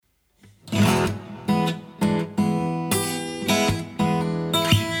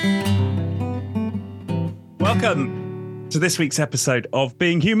Welcome to this week's episode of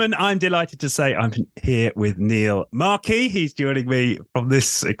Being Human. I'm delighted to say I'm here with Neil Markey. He's joining me from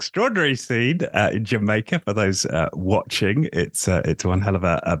this extraordinary scene in Jamaica. For those watching, it's one hell of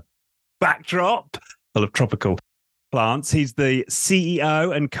a backdrop full of tropical plants. He's the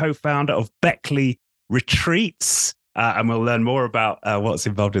CEO and co-founder of Beckley Retreats, and we'll learn more about what's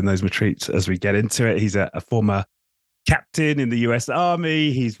involved in those retreats as we get into it. He's a former captain in the US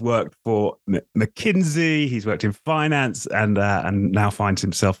Army. He's worked for McKinsey. He's worked in finance, and now finds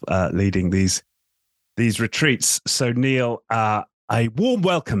himself leading these retreats. So, Neil, a warm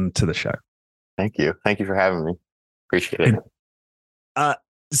welcome to the show. Thank you. Thank you for having me. Appreciate it.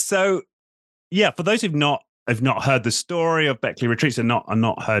 So, yeah, for those who've not heard the story of Beckley Retreats and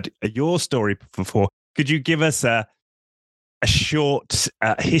not heard your story before, could you give us a short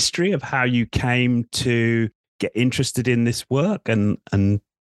history of how you came to get interested in this work and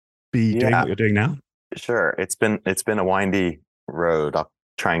be doing what you're doing now? Sure. It's been a windy road. I'll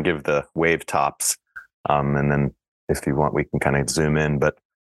try and give the wave tops. And then if you want, we can kind of zoom in. But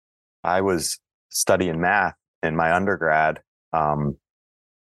I was studying math in my undergrad,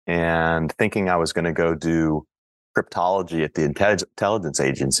 and thinking I was going to go do cryptology at the intelligence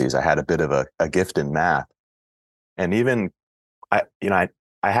agencies. I had a bit of a gift in math. And even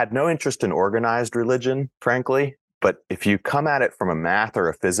I had no interest in organized religion, frankly, but if you come at it from a math or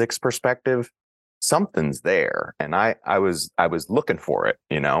a physics perspective, something's there. And I was looking for it,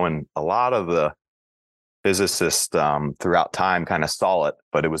 and a lot of the physicists throughout time kind of saw it,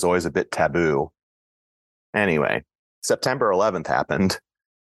 but it was always a bit taboo. Anyway, September 11th happened,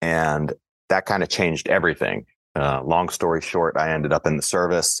 and that kind of changed everything. Long story short, I ended up in the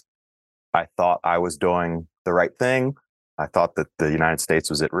service. I thought I was doing the right thing. I thought that the United States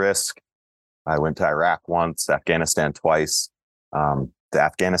was at risk. I went to Iraq once, Afghanistan twice. The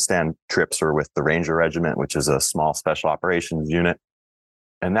Afghanistan trips were with the Ranger Regiment, which is a small special operations unit.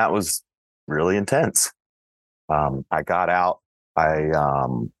 And that was really intense. I got out.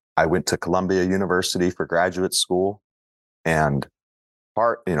 I went to Columbia University for graduate school. And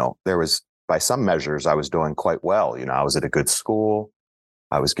there was, by some measures, I was doing quite well. I was at a good school.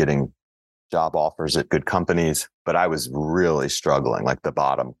 I was getting job offers at good companies, but I was really struggling. Like the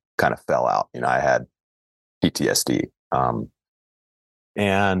bottom kind of fell out. I had PTSD,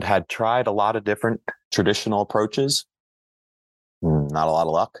 and had tried a lot of different traditional approaches. Not a lot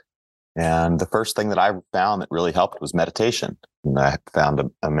of luck. And the first thing that I found that really helped was meditation. And I found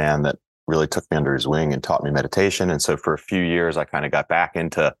a man that really took me under his wing and taught me meditation. And so for a few years, I kind of got back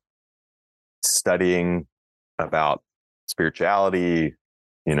into studying about spirituality,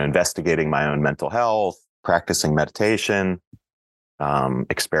 investigating my own mental health, practicing meditation,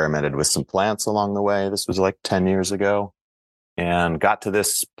 experimented with some plants along the way. This was like 10 years ago, and got to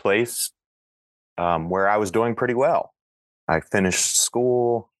this place where I was doing pretty well. I finished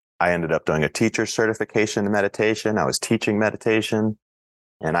school. I ended up doing a teacher's certification in meditation. I was teaching meditation,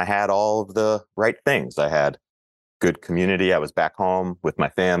 and I had all of the right things. I had good community. I was back home with my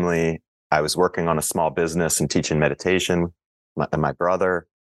family. I was working on a small business and teaching meditation. My brother.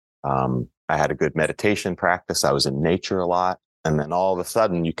 I had a good meditation practice. I was in nature a lot. And then all of a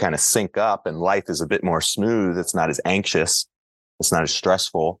sudden you kind of sync up and life is a bit more smooth. It's not as anxious. It's not as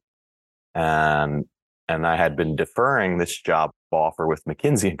stressful. And I had been deferring this job offer with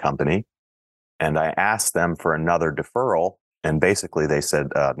McKinsey and Company. And I asked them for another deferral. And basically they said,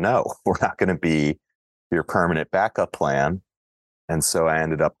 no, we're not going to be your permanent backup plan. And so I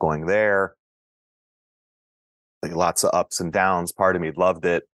ended up going there. Like lots of ups and downs. Part of me loved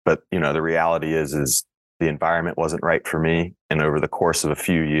it. But, the reality is the environment wasn't right for me. And over the course of a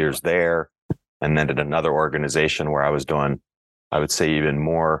few years there, and then at another organization where I was doing, I would say, even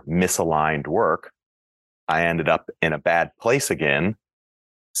more misaligned work, I ended up in a bad place again.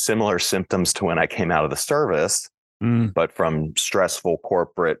 Similar symptoms to when I came out of the service, but from stressful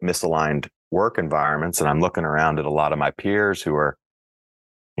corporate misaligned work environments. And I'm looking around at a lot of my peers who are,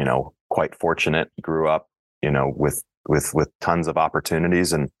 quite fortunate, grew up, with tons of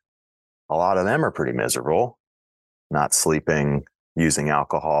opportunities, and a lot of them are pretty miserable, not sleeping, using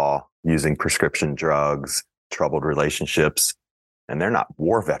alcohol, using prescription drugs, troubled relationships. And they're not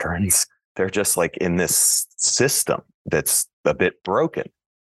war veterans. They're just like in this system that's a bit broken.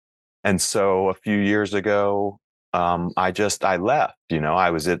 And so a few years ago, I left. I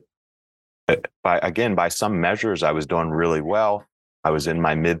was by some measures, I was doing really well. I was in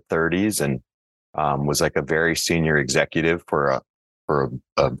my mid 30s and was like a very senior executive for a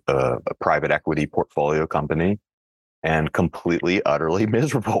private equity portfolio company, and completely, utterly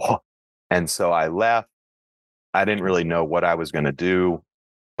miserable. And so I left. I didn't really know what I was going to do,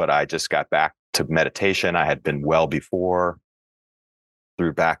 but I just got back to meditation. I had been well before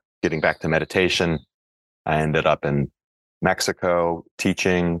getting back to meditation. I ended up in Mexico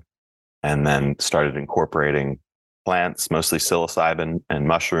teaching, and then started incorporating plants, mostly psilocybin and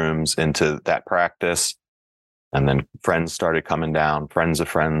mushrooms, into that practice. And then friends started coming down, friends of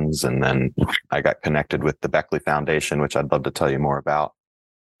friends. And then I got connected with the Beckley Foundation, which I'd love to tell you more about.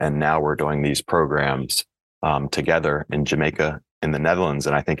 And now we're doing these programs together in Jamaica, in the Netherlands.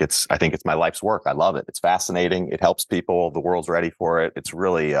 And I think it's my life's work. I love it. It's fascinating. It helps people. The world's ready for it. It's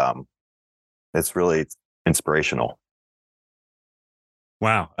really inspirational.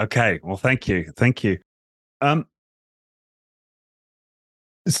 Wow. Okay. Well, thank you. Thank you.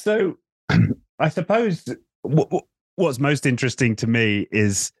 So I suppose what's most interesting to me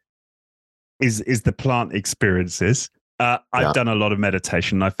is the plant experiences. I've done a lot of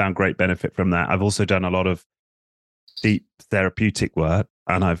meditation. I found great benefit from that. I've also done a lot of deep therapeutic work,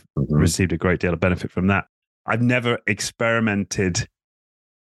 and I've received a great deal of benefit from that. I've never experimented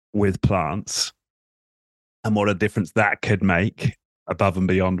with plants and what a difference that could make above and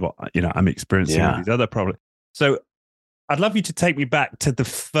beyond what I'm experiencing with these other problems. So I'd love you to take me back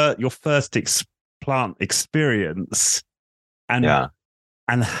to your first plant experience, and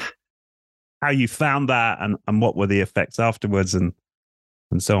how you found that, and what were the effects afterwards, and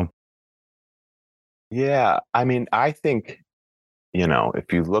so on. Yeah, I mean, I think,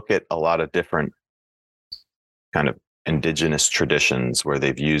 if you look at a lot of different kind of indigenous traditions where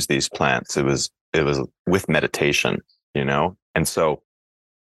they've used these plants, it was with meditation, and so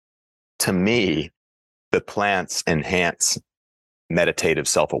to me, the plants enhance meditative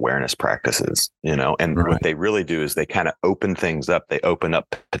self-awareness practices, and what they really do is they kind of open things up. They open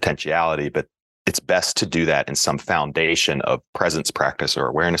up potentiality, but it's best to do that in some foundation of presence practice or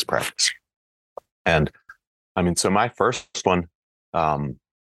awareness practice. And I mean, so my first one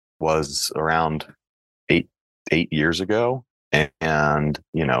was around eight years ago, and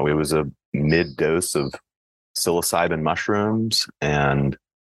it was a mid dose of psilocybin mushrooms, and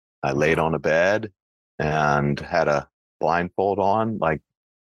I laid on a bed and had a blindfold on, like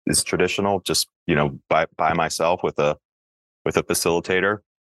is traditional, just by myself with a facilitator,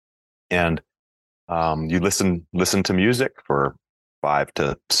 and you listen to music for 5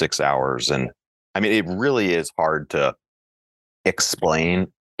 to 6 hours. And I mean, it really is hard to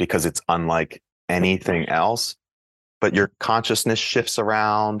explain because it's unlike anything else, but your consciousness shifts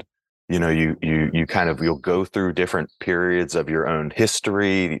around. You'll go through different periods of your own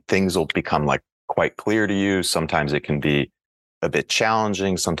history. Things will become like quite clear to you. Sometimes it can be a bit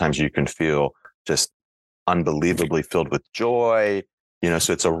challenging. Sometimes you can feel just unbelievably filled with joy.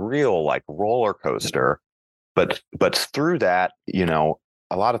 So it's a real like roller coaster. But through that,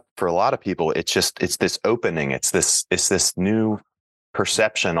 for a lot of people, it's this opening. It's this new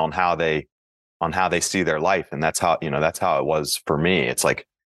perception on how they see their life. And that's how it was for me. It's like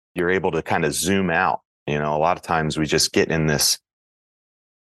you're able to kind of zoom out. A lot of times we just get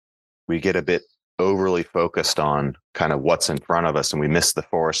we get a bit overly focused on kind of what's in front of us, and we miss the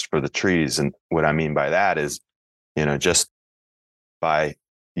forest for the trees. And what I mean by that is, just by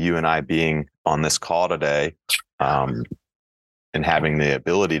you and I being on this call today, and having the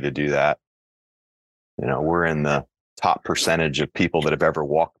ability to do that, we're in the top percentage of people that have ever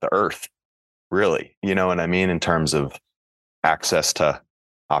walked the earth, really, you know what I mean, in terms of access to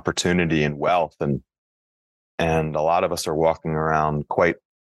opportunity and wealth. And a lot of us are walking around quite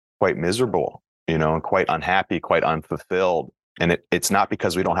miserable, and quite unhappy, quite unfulfilled. And it's not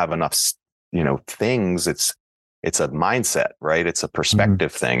because we don't have enough, things. It's a mindset, right? It's a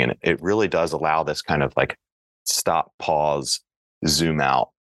perspective thing. And it really does allow this kind of like stop, pause, zoom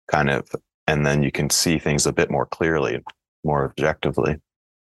out kind of, and then you can see things a bit more clearly, more objectively.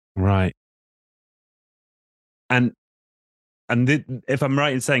 Right. And if I'm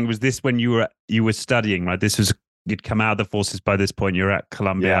right in saying, was this when you were studying, right? You'd come out of the forces by this point. You're at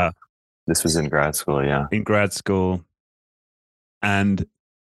Columbia. Yeah. This was in grad school. Yeah. In grad school. And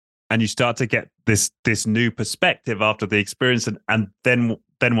you start to get this new perspective after the experience. And then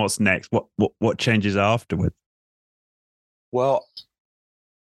what's next? What changes afterwards? Well,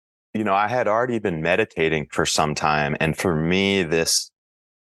 I had already been meditating for some time. And for me,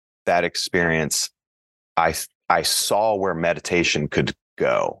 that experience, I saw where meditation could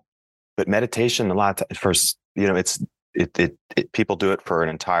go. But meditation, a lot of times, first, people do it for an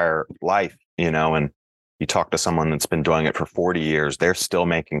entire life, and you talk to someone that's been doing it for 40 years, they're still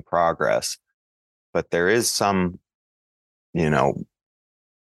making progress. But there is some,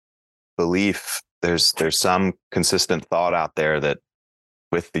 belief, there's some consistent thought out there that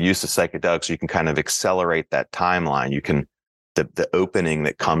with the use of psychedelics, you can kind of accelerate that timeline. You can the opening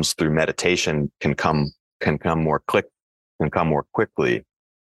that comes through meditation can come more quickly.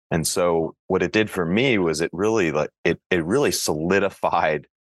 And so what it did for me was it really solidified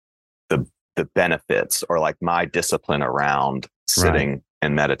the benefits, or like my discipline around sitting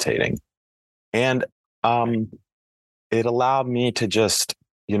and meditating. And it allowed me to just,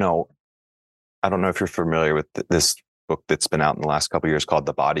 I don't know if you're familiar with this book that's been out in the last couple of years called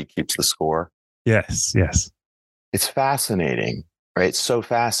The Body Keeps the Score. Yes. It's fascinating, right? So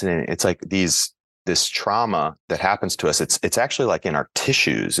fascinating. It's like this trauma that happens to us. It's actually like in our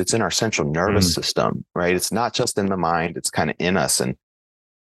tissues. It's in our central nervous system, right? It's not just in the mind. It's kind of in us. And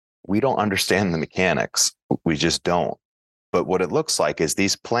we don't understand the mechanics. We just don't. But what it looks like is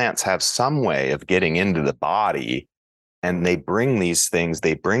these plants have some way of getting into the body, and they bring these things,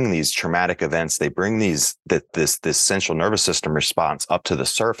 they bring these traumatic events, they bring this central nervous system response up to the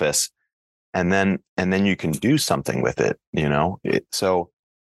surface. And then you can do something with it, So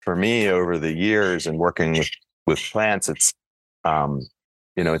for me, over the years and working with plants, it's,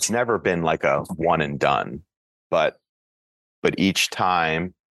 it's never been like a one and done, but each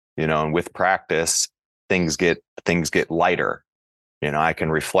time, and with practice, things get lighter. I can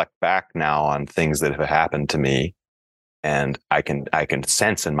reflect back now on things that have happened to me, and I can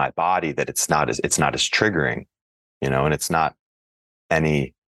sense in my body that it's not as triggering, and it's not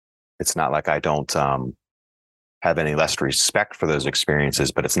like I don't have any less respect for those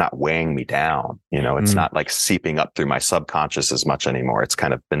experiences, but it's not weighing me down. It's not like seeping up through my subconscious as much anymore. It's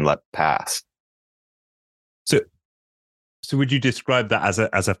kind of been let pass. So would you describe that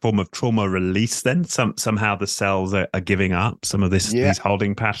as a form of trauma release then? Somehow the cells are giving up some of these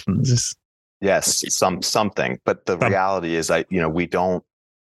holding patterns? Yes, something. But the reality is we don't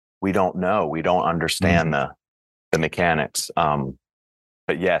know. We don't understand the mechanics.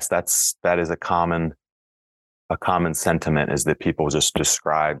 But yes, that is a common sentiment, is that people just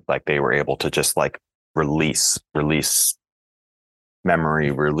describe like they were able to just like release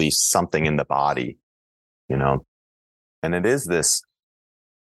memory, release something in the body, and it is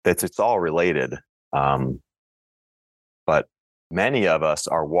it's all related. But many of us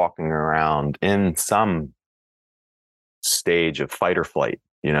are walking around in some stage of fight or flight,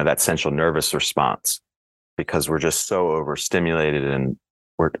 that central nervous response, because we're just so overstimulated, and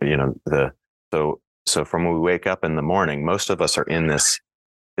we're, so from when we wake up in the morning, most of us are in this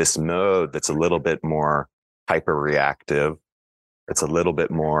mode that's a little bit more hyper reactive. It's a little bit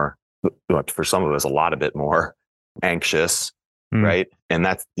more, for some of us, a lot of bit more anxious, right? And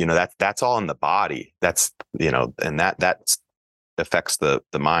that's all in the body. That's, and that affects the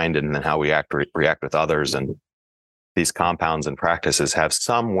mind, and then how we react with others. And these compounds and practices have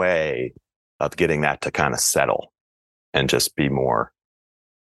some way of getting that to kind of settle and just be more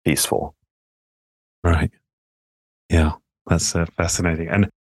peaceful. Right. Yeah, that's fascinating,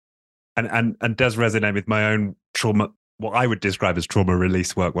 and does resonate with my own trauma, what I would describe as trauma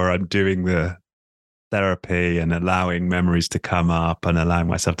release work, where I'm doing the therapy and allowing memories to come up and allowing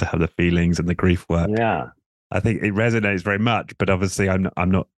myself to have the feelings and the grief work. Yeah, I think it resonates very much. But obviously, I'm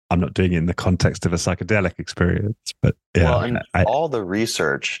not doing it in the context of a psychedelic experience. But yeah, well, and all the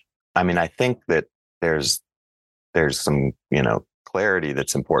research. I mean, I think that there's some clarity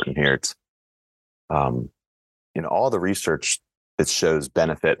that's important here. It's all the research that shows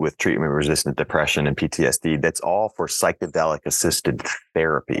benefit with treatment-resistant depression and PTSD, that's all for psychedelic-assisted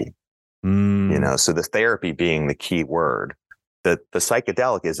therapy. So the therapy being the key word. The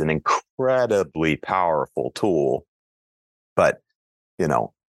psychedelic is an incredibly powerful tool, but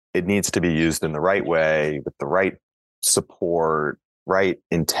it needs to be used in the right way, with the right support, right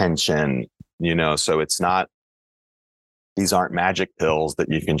intention. So it's not, these aren't magic pills that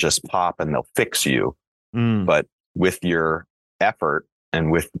you can just pop and they'll fix you. But with your effort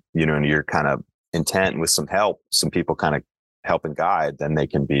and with, your kind of intent, with some help, some people kind of help and guide, then they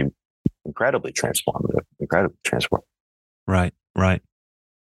can be incredibly transformative. Right.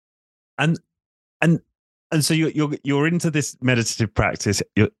 And so you're into this meditative practice.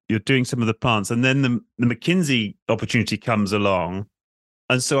 You're doing some of the plants, and then the McKinsey opportunity comes along.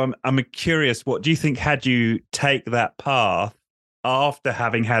 And so I'm curious, what do you think had you take that path after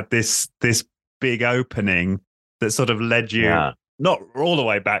having had this big opening that sort of led you not all the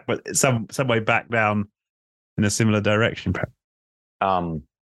way back, but some way back down in a similar direction?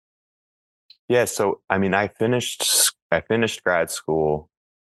 So I mean, I finished grad school.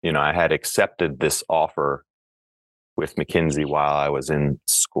 I had accepted this offer with McKinsey while I was in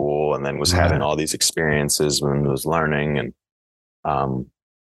school, and then was having all these experiences when I was learning,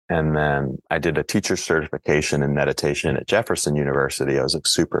 and then I did a teacher certification in meditation at Jefferson University. I was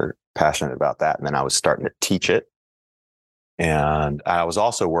super passionate about that. And then I was starting to teach it. And I was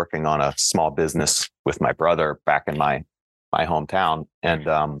also working on a small business with my brother back in my hometown.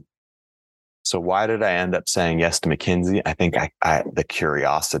 And so why did I end up saying yes to McKinsey? I think the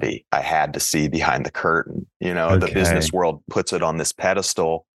curiosity I had to see behind the curtain. The business world puts it on this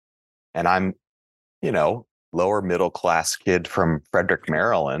pedestal, and I'm, lower middle class kid from Frederick,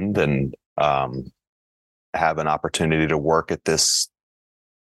 Maryland, and have an opportunity to work at this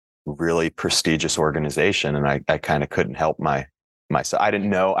really prestigious organization. And I kind of couldn't help myself. I didn't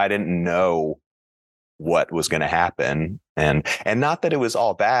know what was going to happen. And not that it was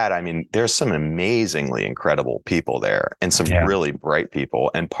all bad. I mean, there's some amazingly incredible people there and some really bright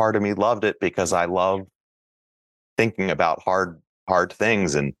people. And part of me loved it because I love thinking about hard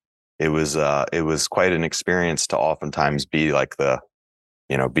things. And it was quite an experience to oftentimes be like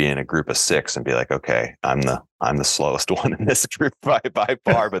be in a group of 6 and be like, okay, I'm the slowest one in this group by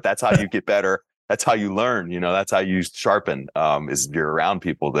far, but that's how you get better. That's how you learn, that's how you sharpen, is you're around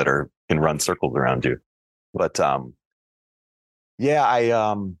people that can run circles around you. But, I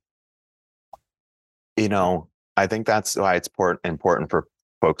think that's why it's important for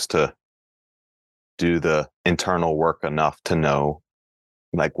folks to do the internal work enough to know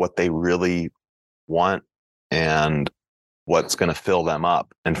like what they really want and what's going to fill them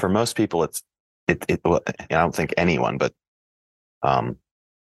up. And for most people, I don't think anyone, but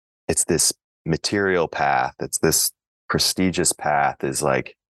it's this material path. It's this prestigious path is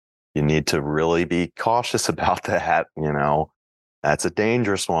like, you need to really be cautious about that. That's a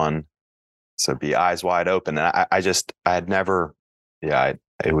dangerous one. So be eyes wide open. And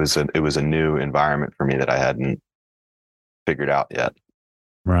it was a new environment for me that I hadn't figured out yet.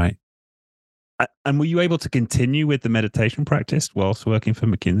 Right. And were you able to continue with the meditation practice whilst working for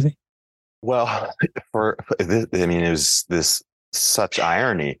McKinsey? Well, it was this such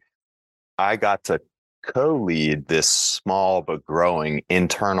irony. I got to co-lead this small but growing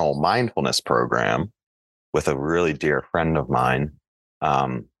internal mindfulness program with a really dear friend of mine.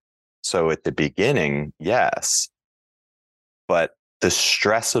 So at the beginning, yes, but the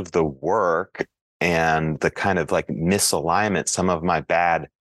stress of the work and the kind of like misalignment, some of my bad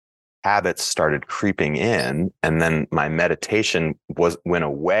habits started creeping in, and then my meditation went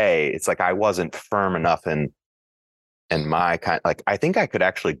away. It's like I wasn't firm enough in my kind. Like I think I could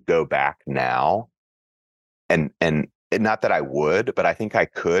actually go back now, and not that I would, but I think I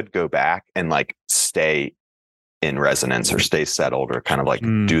could go back and like stay in resonance or stay settled or kind of like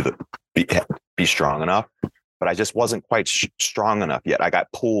be strong enough. But I just wasn't quite strong enough yet. I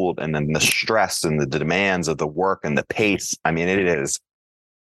got pulled, and then the stress and the demands of the work and the pace. I mean, it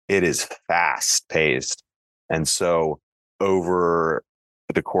is fast paced. And so over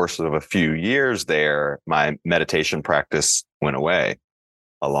the course of a few years there, my meditation practice went away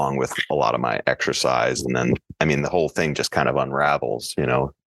along with a lot of my exercise. And then, I mean, the whole thing just kind of unravels,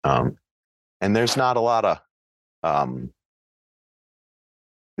 and there's not a lot of,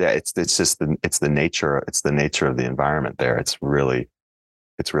 it's the nature of the environment there. It's really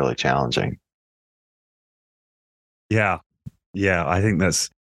challenging. Yeah. I think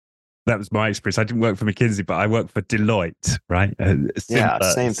that was my experience. I didn't work for McKinsey, but I worked for Deloitte, right?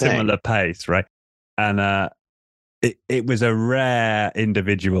 Similar pace, right? And it was a rare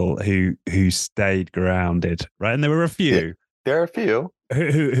individual who stayed grounded, right? And there were a few. Yeah, there are a few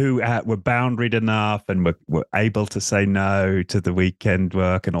who were boundaried enough and were able to say no to the weekend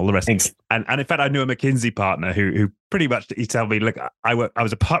work and all the rest. And in fact, I knew a McKinsey partner who pretty much, he told me, look, I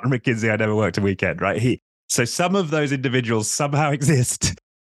was a partner at McKinsey. I never worked a weekend, right? So some of those individuals somehow exist.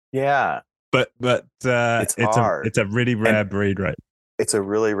 Yeah. But it's hard. It's a really rare breed, right? It's a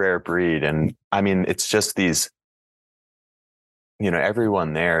really rare breed. And I mean, it's just these,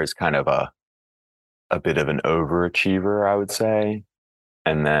 everyone there is kind of a bit of an overachiever, I would say.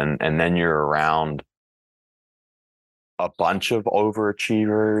 And then you're around a bunch of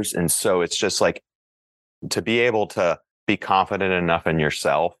overachievers. And so it's just like to be able to be confident enough in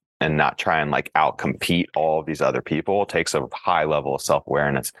yourself and not try and like outcompete all of these other people takes a high level of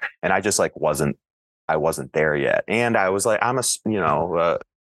self-awareness. And I just like I wasn't there yet. And I was like, I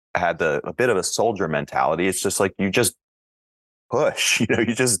had a bit of a soldier mentality. It's just like, you just push,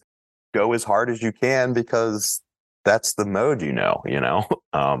 you just go as hard as you can because that's the mode,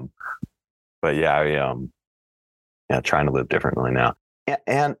 but trying to live differently now.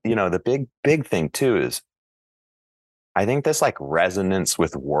 And the big thing too is, I think this like resonance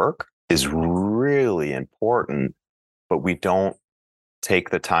with work is really important, but we don't take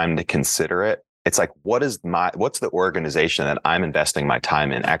the time to consider it. It's like, what's the organization that I'm investing my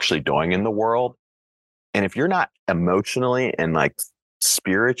time in actually doing in the world? And if you're not emotionally and like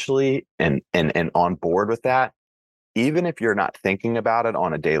spiritually and on board with that, even if you're not thinking about it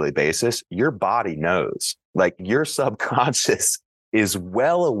on a daily basis, your body knows. Like your subconscious is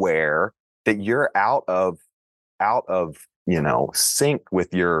well aware that you're out of sync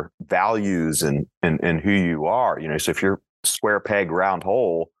with your values and who you are. So if you're square peg round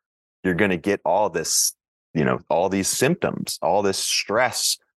hole, you're going to get all this, all these symptoms, all this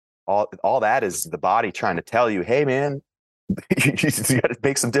stress, all that is the body trying to tell you, hey man, you got to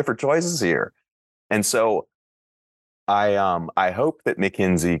make some different choices here. And so I hope that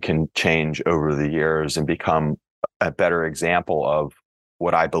McKinsey can change over the years and become a better example of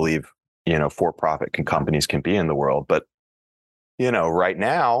what I believe, for-profit companies can be in the world. But, right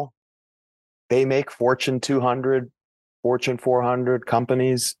now they make Fortune 200, Fortune 400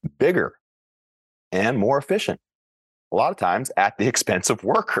 companies bigger and more efficient, a lot of times at the expense of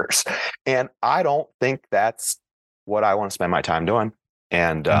workers. And I don't think that's what I want to spend my time doing.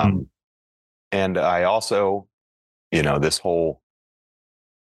 And, and I also, this whole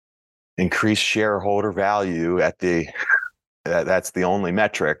increased shareholder value that's the only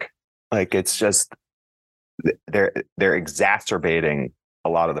metric. Like, it's just, they're exacerbating a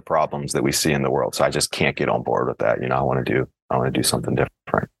lot of the problems that we see in the world. So I just can't get on board with that. I want to do something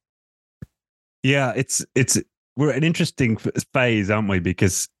different. Yeah, we're at an interesting phase, aren't we?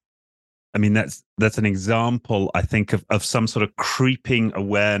 Because I mean, that's an example, I think, of some sort of creeping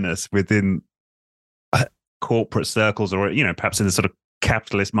awareness within corporate circles, or perhaps in the sort of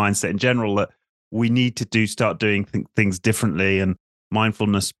capitalist mindset in general, that we need to start doing things differently. And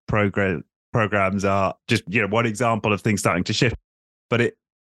mindfulness programs are just one example of things starting to shift. But it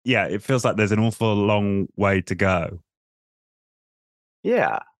feels like there's an awful long way to go.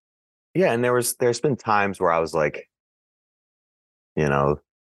 Yeah. And there's been times where I was like,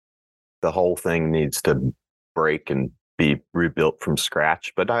 the whole thing needs to break and be rebuilt from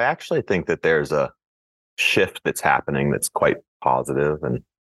scratch. But I actually think that there's a shift that's happening that's quite positive, and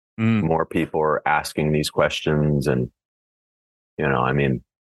more people are asking these questions. And, we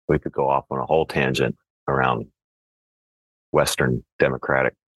could go off on a whole tangent around Western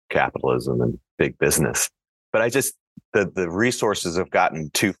democratic capitalism and big business. But the resources have gotten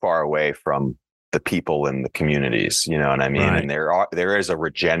too far away from the people in the communities, you know what I mean? Right. And there is a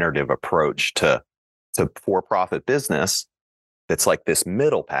regenerative approach to for-profit business that's like this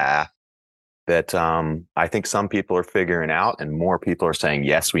middle path that I think some people are figuring out, and more people are saying,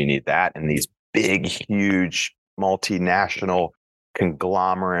 yes, we need that. And these big, huge multinational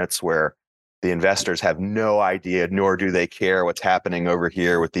conglomerates where the investors have no idea, nor do they care what's happening over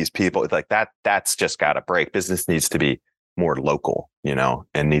here with these people. It's like that's just got to break. Business needs to be more local,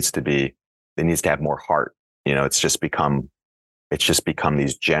 and needs to have more heart. It's just become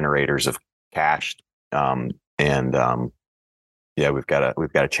these generators of cash. We've got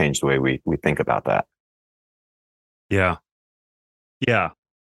to change the way we think about that. Yeah.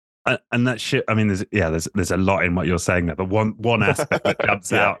 And that shit. I mean, there's a lot in what you're saying there, but one aspect that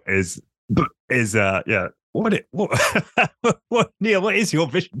jumps out is what Neil? What is your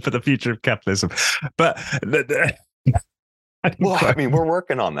vision for the future of capitalism? But we're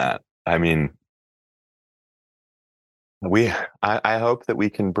working on that. I mean, I hope that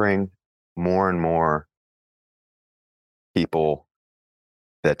we can bring more and more people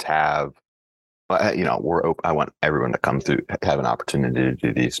that have, I want everyone to come through, have an opportunity to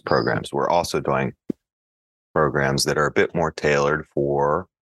do these programs. We're also doing programs that are a bit more tailored for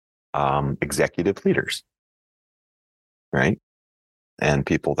executive leaders, right? And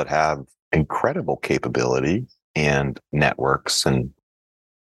people that have incredible capability and networks and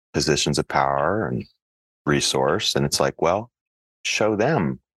positions of power and resource. And it's like, well, show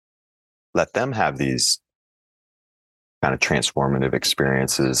them, let them have these kind of transformative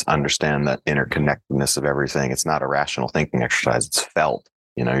experiences, understand that interconnectedness of everything. It's not a rational thinking exercise. It's felt,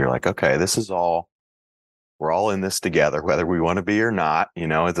 you're like, okay, we're all in this together, whether we want to be or not.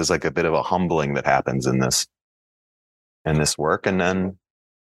 There's like a bit of a humbling that happens in this work, and then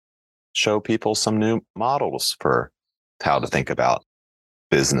show people some new models for how to think about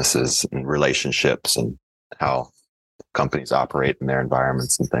businesses and relationships and how companies operate in their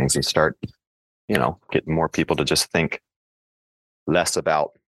environments and things, and start, getting more people to just think less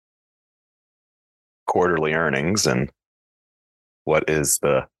about quarterly earnings and what's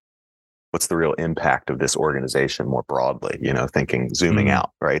the real impact of this organization more broadly, thinking, zooming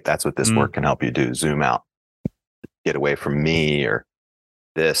out, right? That's what this work can help you do. Zoom out, get away from me or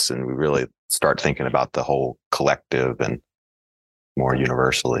this. And we really start thinking about the whole collective and more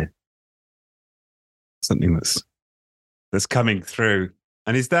universally. Something that's coming through.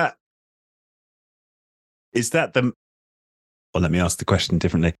 And is that well, let me ask the question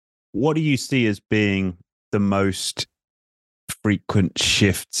differently. What do you see as being the most frequent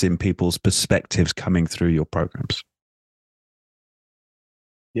shifts in people's perspectives coming through your programs?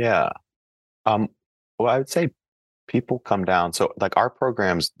 Yeah. Well, I would say people come down. So like our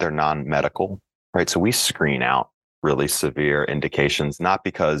programs, they're non-medical, right? So we screen out really severe indications, not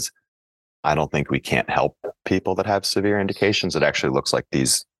because I don't think we can't help people that have severe indications. It actually looks like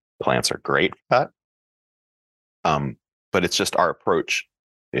these plants are great for that. But it's just our approach.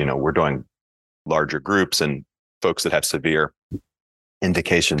 We're doing larger groups, and folks that have severe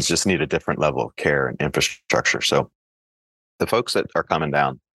indications just need a different level of care and infrastructure. So the folks that are coming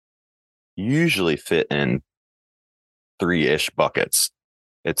down usually fit in 3-ish buckets.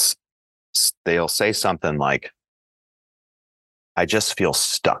 They'll say something like, I just feel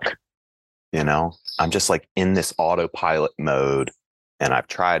stuck. I'm just like in this autopilot mode, and I've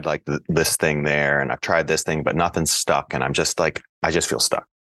tried like this thing there, and I've tried this thing, but nothing's stuck. And I'm just like, I just feel stuck,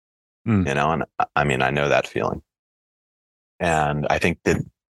 and I mean, I know that feeling. And I think that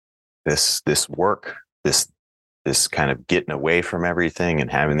this work, this kind of getting away from everything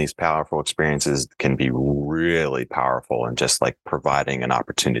and having these powerful experiences can be really powerful, and just like providing an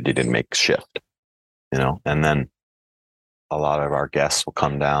opportunity to make shift, and then a lot of our guests will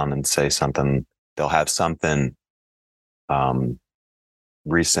come down and say something. They'll have something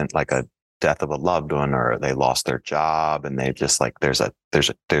recent, like a death of a loved one, or they lost their job, and they just like, there's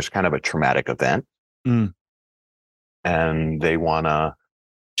kind of a traumatic event. And they want to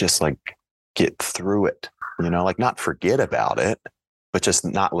just like get through it, like not forget about it, but just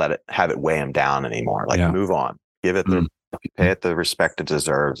not have it weigh them down anymore. Like move on, give it pay it the respect it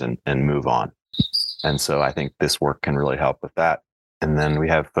deserves, and move on. And so I think this work can really help with that. And then we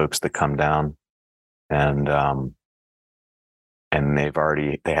have folks that come down and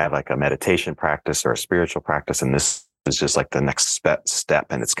they have like a meditation practice or a spiritual practice. And this is just like the next step.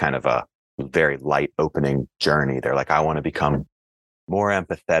 And it's kind of a very light opening journey. They're like, I want to become more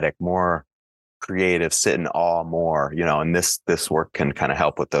empathetic, more creative, sit in awe more, and this work can kind of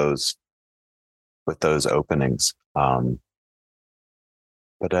help with those openings. But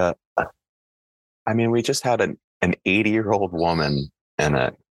I mean, we just had an 80-year-old woman and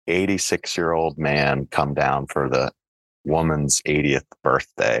an 86-year-old man come down for the woman's 80th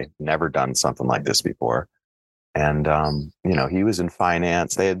birthday. Never done something like this before. And, he was in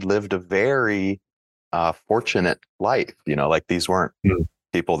finance. They had lived a very fortunate life, like these weren't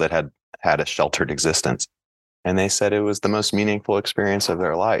people that had a sheltered existence. And they said it was the most meaningful experience of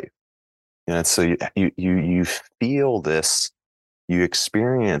their life. So you feel this, you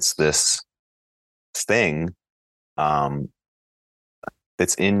experience this thing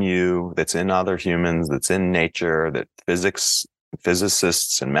that's in you, that's in other humans, that's in nature, that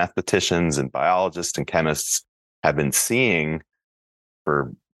physicists and mathematicians and biologists and chemists have been seeing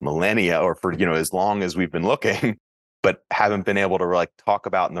for millennia, or for as long as we've been looking, but haven't been able to like talk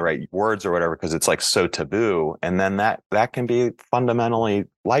about in the right words or whatever, because it's like so taboo. And then that can be fundamentally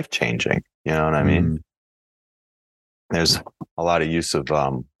life-changing. You know what I mean? There's a lot of use of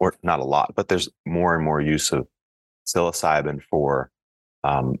or not a lot, but there's more and more use of psilocybin for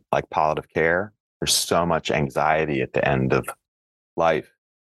like palliative care. There's so much anxiety at the end of life.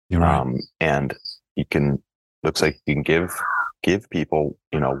 You're right. And looks like you can give people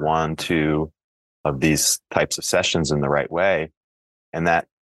 1-2 of these types of sessions in the right way, and that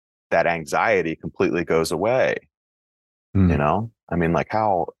anxiety completely goes away. I mean, like,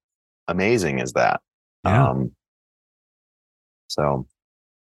 how amazing is that? So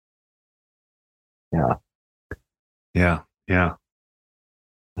yeah.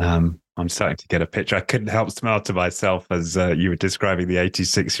 I'm starting to get a picture. I couldn't help smile to myself as you were describing the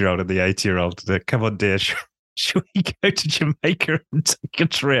 86-year-old and the 80-year-old. Come on, dear. Should we go to Jamaica and take a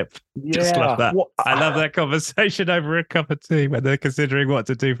trip? Just love that. Well, I love that conversation over a cup of tea when they're considering what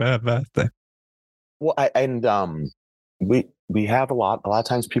to do for her birthday. Well, we have a lot of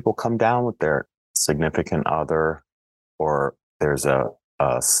times people come down with their significant other, or there's a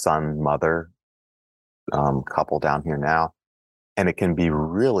son mother couple down here now, and it can be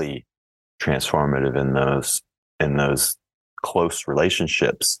really transformative in those close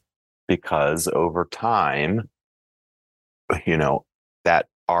relationships, because over time, that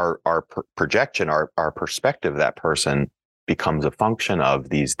our projection, our perspective of that person becomes a function of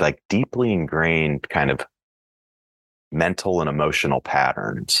these like deeply ingrained kind of mental and emotional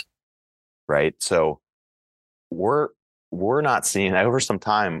patterns, right? So we're not seeing over some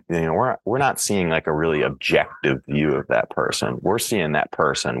time, we're not seeing like a really objective view of that person. We're seeing that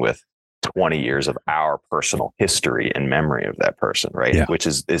person with 20 years of our personal history and memory of that person, right? Yeah. Which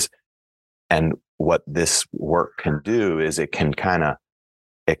is and what this work can do is it can kind of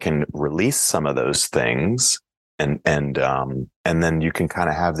it can release some of those things, and then you can kind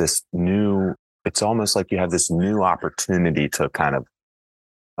of have this new. It's almost like you have this new opportunity to kind of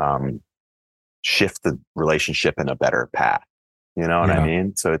shift the relationship in a better path. You know what I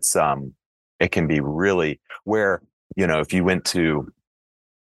mean? So it's it can be really where, you know, if you went to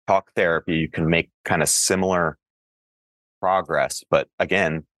talk therapy, you can make kind of similar progress. But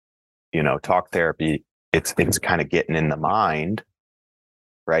again, you know, talk therapy, it's kind of getting in the mind,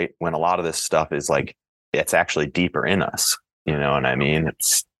 right? When a lot of this stuff is like, it's actually deeper in us. You know what I mean?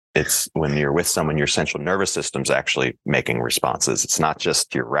 It's when you're with someone, your central nervous system's actually making responses. It's not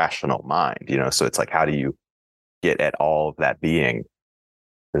just your rational mind, you know? So it's like, how do you get at all of that being?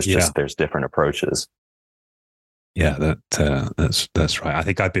 There's different approaches. Yeah, that's right. I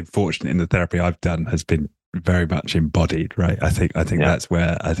think I've been fortunate in the therapy I've done has been very much embodied, right? I think that's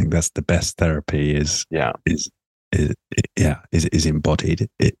where I think that's the best therapy is embodied.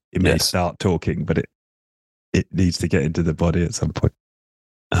 It may start talking, but it needs to get into the body at some point.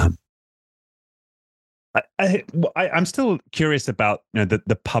 I'm still curious about, you know,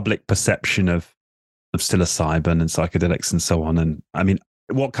 the public perception of psilocybin and psychedelics and so on. And I mean,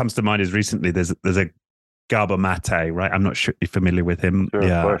 what comes to mind is recently there's a Gabor Mate, right? I'm not sure you're familiar with him. Sure,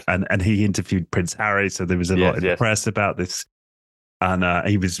 yeah, and he interviewed Prince Harry, so there was a lot in the press about this. And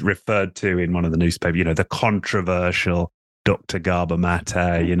he was referred to in one of the newspapers, you know, the controversial Dr. Gabor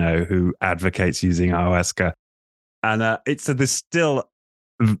Mate, you know, who advocates using ayahuasca. And there's still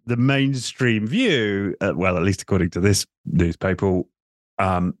the mainstream view, well, at least according to this newspaper,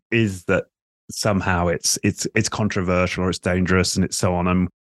 is that somehow it's controversial or it's dangerous and it's so on. And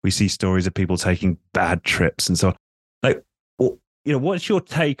we see stories of people taking bad trips and so on. Like, you know, what's your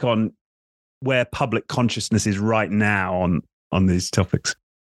take on where public consciousness is right now on these topics?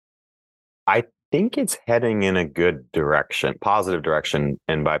 I think it's heading in a good direction, positive direction.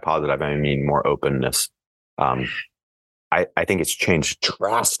 And by positive, I mean more openness. I think it's changed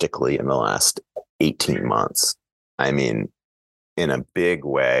drastically in the last 18 months. I mean, in a big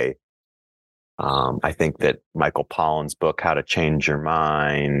way. I think that Michael Pollan's book, How to Change Your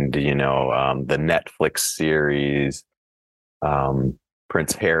Mind, you know, the Netflix series,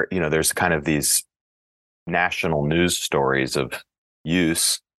 Prince Harry, you know, there's kind of these national news stories of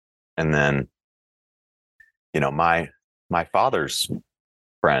use. And then, you know, my father's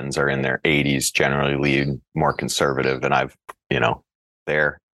friends are in their 80s, generally lead more conservative. And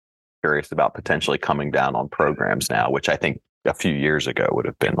they're curious about potentially coming down on programs now, which I think a few years ago would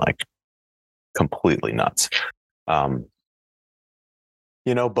have been like completely nuts. You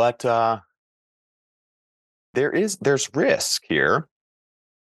know, but there's risk here,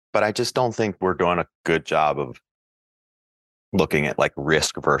 but I just don't think we're doing a good job of looking at like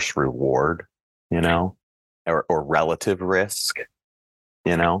risk versus reward, you know, or relative risk,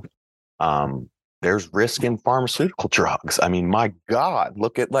 you know. There's risk in pharmaceutical drugs. I mean, my God,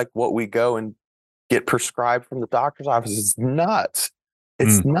 look at like what we go and get prescribed from the doctor's office. It's nuts.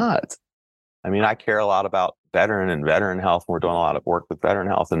 It's nuts. I mean, I care a lot about veteran health. We're doing a lot of work with veteran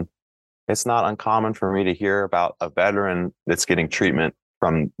health, and it's not uncommon for me to hear about a veteran that's getting treatment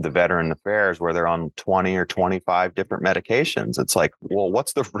from the Veteran Affairs where they're on 20 or 25 different medications. It's like, well,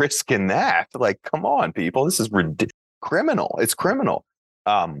 what's the risk in that? Like, come on, people, this is criminal. It's criminal.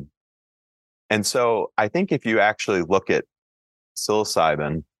 And so I think if you actually look at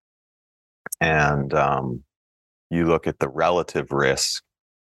psilocybin and you look at the relative risk,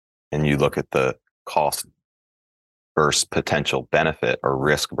 and you look at the cost versus potential benefit or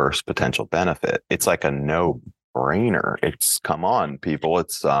risk versus potential benefit, it's like a no-brainer. It's, come on, people.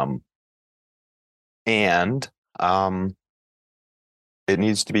 It's and it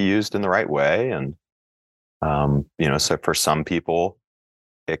needs to be used in the right way. And you know, so for some people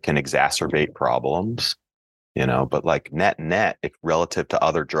it can exacerbate problems, you know, but like net, if relative to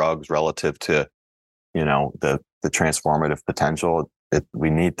other drugs, relative to, you know, the transformative potential, we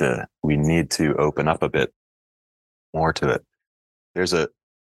need to open up a bit more to it. This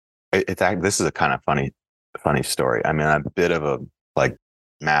is a kind of funny story. I mean, I'm a bit of a like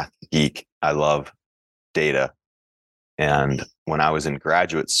math geek. I love data. And when I was in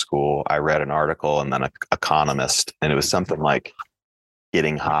graduate school, I read an article and then an Economist, and it was something like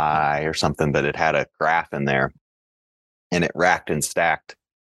getting high or something, but it had a graph in there and it racked and stacked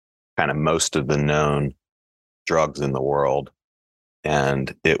kind of most of the known drugs in the world.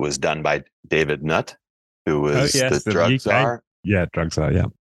 And it was done by David Nutt, who was the drug czar. Yeah, drug czar, yeah.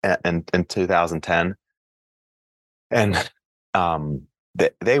 And in 2010. And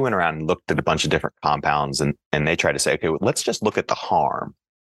they went around and looked at a bunch of different compounds, and they tried to say, okay, well, let's just look at the harm.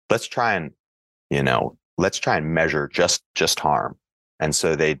 Let's try and measure just harm. And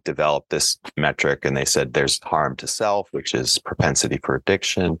so they developed this metric, and they said there's harm to self, which is propensity for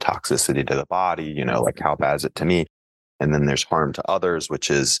addiction, toxicity to the body, like how bad is it to me? And then there's harm to others,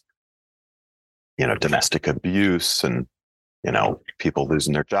 which is, domestic abuse and, people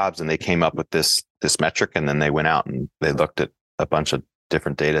losing their jobs. And they came up with this metric, and then they went out and they looked at a bunch of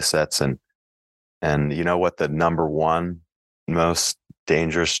different data sets. And you know what the number one most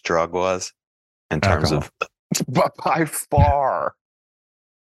dangerous drug was in terms of,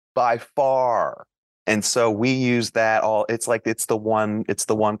 by far. And so we use that all. It's like, it's the one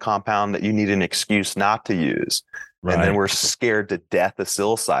compound that you need an excuse not to use. Right. And then we're scared to death of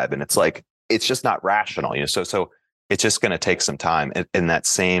psilocybin. It's like, it's just not rational, so it's just going to take some time. In that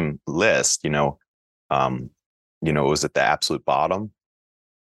same list, it was at the absolute bottom.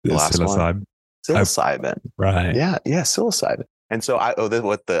 The last one. Psilocybin. Right. Yeah. Psilocybin. And so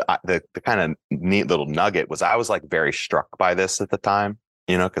the kind of neat little nugget was, I was like very struck by this at the time,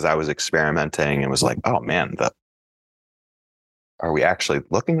 because I was experimenting and was like, oh man, are we actually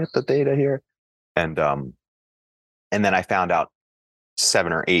looking at the data here? And then I found out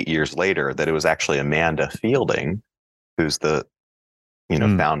 7 or 8 years later that it was actually Amanda Fielding, who's the,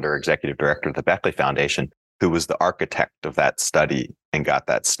 founder, executive director of the Beckley Foundation, who was the architect of that study and got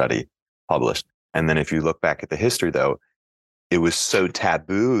that study published. And then if you look back at the history, though, it was so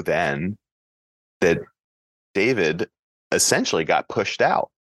taboo then that David essentially got pushed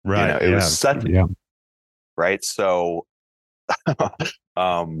out. Right. It was such, right. So, but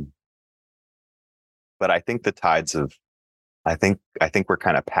I think the tides of, I think we're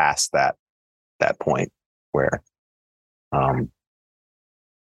kind of past that point where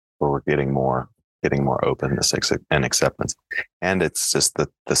we're getting more openness and acceptance. And it's just I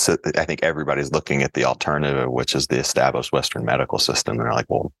think everybody's looking at the alternative, which is the established Western medical system. And they're like,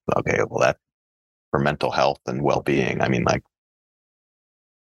 well, okay, that for mental health and well-being, I mean, like,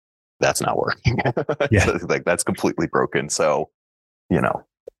 that's not working. Yeah. Like, that's completely broken. So,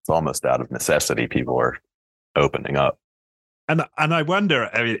 it's almost out of necessity. People are opening up. And I wonder,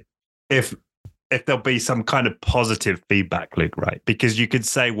 I mean, if there'll be some kind of positive feedback loop, right? Because you could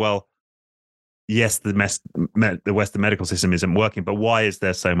say, well, yes, the Western medical system isn't working, but why is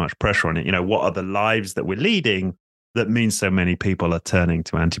there so much pressure on it? What are the lives that we're leading that means so many people are turning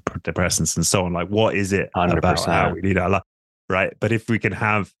to antidepressants and so on? Like, what is it 100%. About how we lead our life, right? But if we can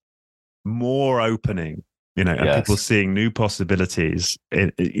have more opening, and people seeing new possibilities,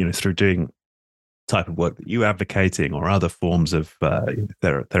 through doing type of work that you advocating or other forms of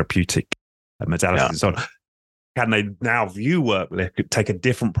therapeutic modalities and so on, can they now view work that could take a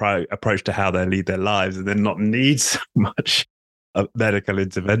different approach to how they lead their lives and then not need so much medical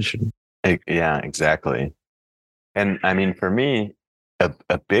intervention? Yeah, exactly. And I mean, for me, a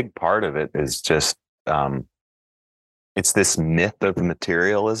big part of it is just, it's this myth of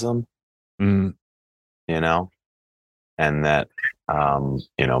materialism, and that,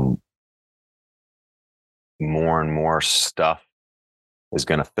 more and more stuff is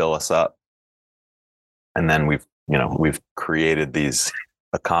going to fill us up. And then we've created these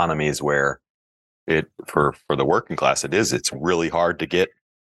economies where for the working class, it's really hard to get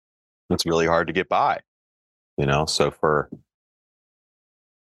by, so for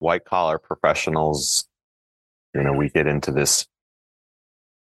white collar professionals, we get into this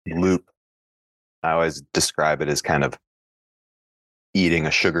loop. I always describe it as kind of eating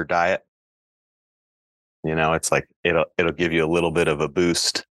a sugar diet. It's like, it'll give you a little bit of a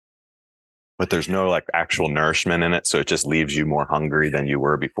boost, but there's no like actual nourishment in it. So it just leaves you more hungry than you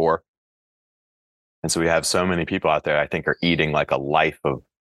were before. And so we have so many people out there, I think, are eating like a life of,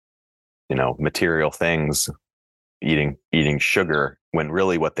 material things, eating sugar, when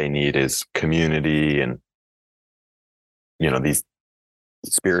really what they need is community and, these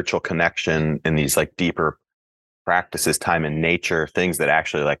spiritual connection and these like deeper practices, time in nature, things that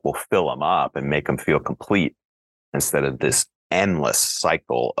actually like will fill them up and make them feel complete, instead of this endless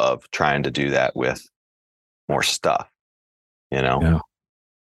cycle of trying to do that with more stuff, Yeah.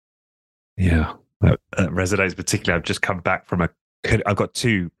 That resonates particularly. I've just come back from I've got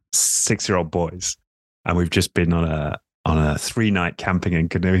 2 6-year-old boys, and we've just been on a 3-night camping and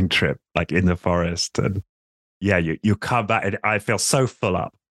canoeing trip, like in the forest. And you come back and I feel so full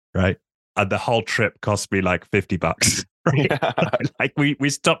up, right? And the whole trip cost me like $50, right? Yeah. Like we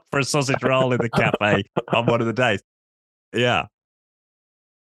stopped for a sausage roll in the cafe on one of the days. Yeah.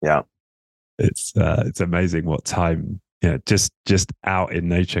 It's amazing what time, just out in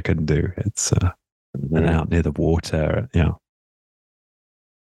nature can do. It's and out near the water. Yeah.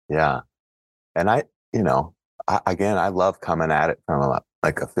 And I love coming at it from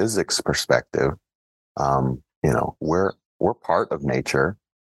a physics perspective. we're part of nature.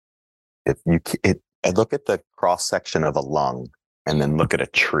 If you look at the cross section of a lung and then look at a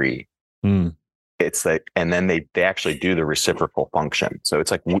tree, it's like, and then they actually do the reciprocal function. So it's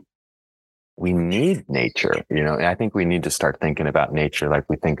like we need nature, you know, and I think we need to start thinking about nature like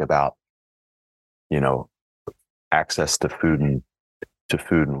we think about, you know, access to food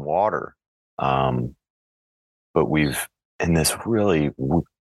and water. But we've, in this really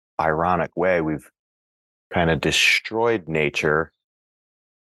ironic way, we've kind of destroyed nature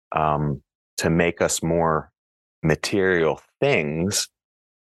to make us more material things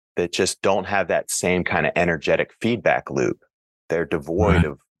that just don't have that same kind of energetic feedback loop. They're devoid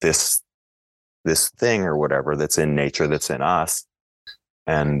of this thing or whatever that's in nature, that's in us.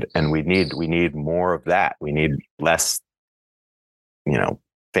 And we need more of that. We need less, you know,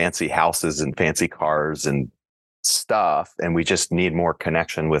 fancy houses and fancy cars and stuff. And we just need more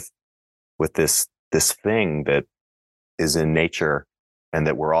connection with this thing that is in nature and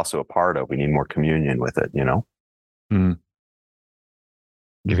that we're also a part of. We need more communion with it, you know?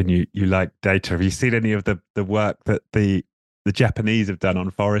 Given you like data, have you seen any of the work that the Japanese have done on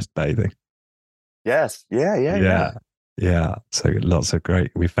forest bathing? Yes. Yeah. So lots of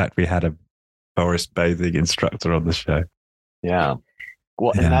great. In fact, we had a forest bathing instructor on the show. Yeah.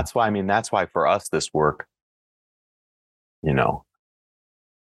 Well, and that's why for us, this work, you know,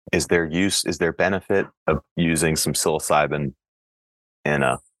 is there benefit of using some psilocybin in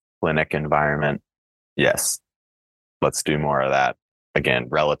a clinic environment? Yes. Let's do more of that. Again,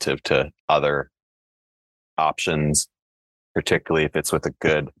 relative to other options, particularly if it's with a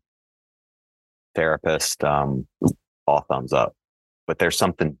good therapist, all thumbs up. But there's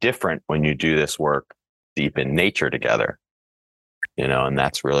something different when you do this work deep in nature together, you know, and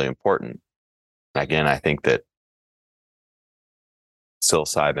that's really important. Again, I think that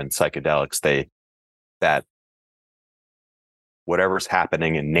psilocybin, psychedelics, that whatever's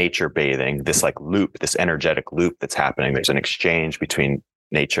happening in nature bathing, this like loop, this energetic loop that's happening, there's an exchange between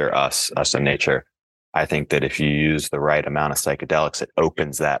nature, us and nature. I think that if you use the right amount of psychedelics, it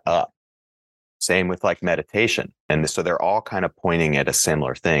opens that up. Same with like meditation. And so they're all kind of pointing at a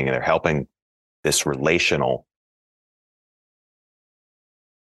similar thing. They're helping this relational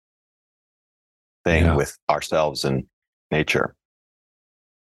thing with ourselves and nature.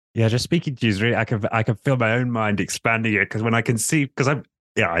 Yeah, just speaking to you is really, I can feel my own mind expanding it, because when I can see, because I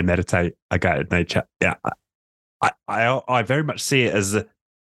meditate, I go to nature. Yeah, I very much see it as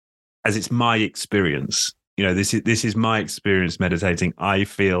it's my experience. You know, this is my experience meditating. I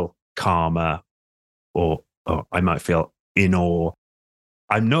feel calmer, or I might feel in awe.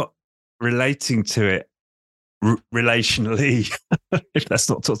 I'm not relating to it relationally, if that's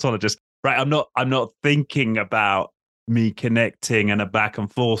not tautologist, right? I'm not thinking about me connecting and a back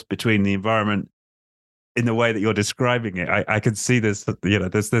and forth between the environment in the way that you're describing it. I can see there's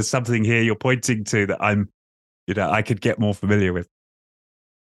something here you're pointing to that I'm, you know, I could get more familiar with.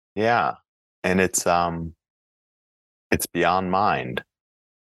 Yeah. And it's beyond mind,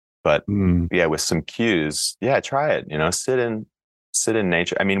 but with some cues, try it, you know, sit in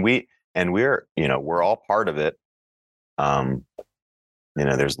nature. I mean, we're, you know, we're all part of it. You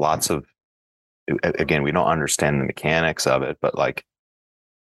know, there's lots of, again, we don't understand the mechanics of it, but like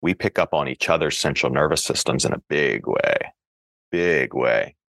we pick up on each other's central nervous systems in a big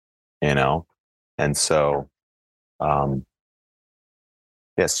way, you know? And so,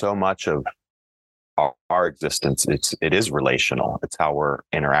 so much of our existence, it is relational. It's how we're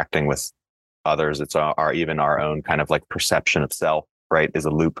interacting with others. It's even our own kind of like perception of self, right? Is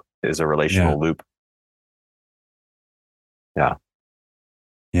a relational loop. Yeah.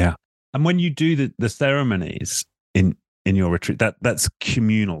 Yeah. And when you do the ceremonies in your retreat, that's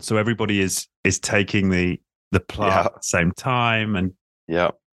communal. So everybody is taking the plant at the same time. And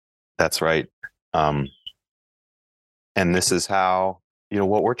that's right. And this is how, you know,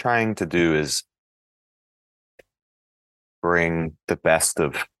 what we're trying to do is bring the best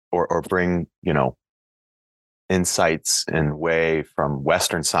of, or bring, you know, insights and way from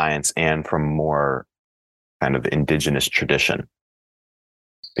Western science and from more kind of indigenous tradition.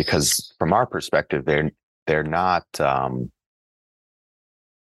 Because from our perspective, they're not,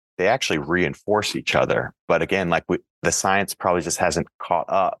 they actually reinforce each other. But again, like the science probably just hasn't caught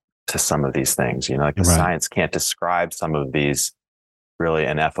up to some of these things, you know, like the science can't describe some of these really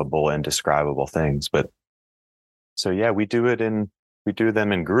ineffable, indescribable things. But so, we do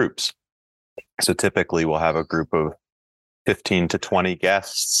them in groups. So typically we'll have a group of 15 to 20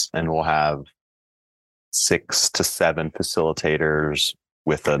 guests, and we'll have 6 to 7 facilitators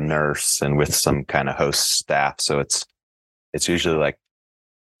with a nurse and with some kind of host staff. So it's usually like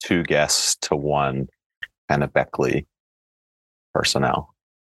 2 guests to 1 kind of Beckley. personnel.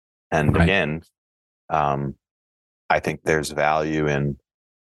 And Right. again, I think there's value in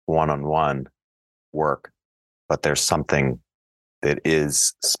one-on-one work, but there's something that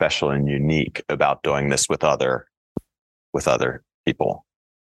is special and unique about doing this with other people.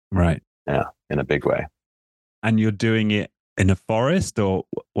 Right. Yeah, in a big way. And you're doing it in a forest, or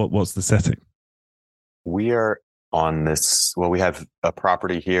what's the setting? We are on this, well, we have a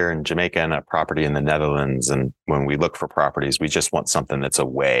property here in Jamaica and a property in the Netherlands. And when we look for properties, we just want something that's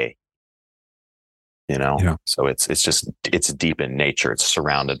away, Yeah. So it's deep in nature. It's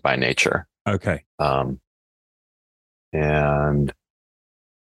surrounded by nature. Okay. And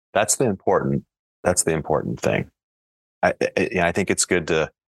that's the important thing. I think it's good to,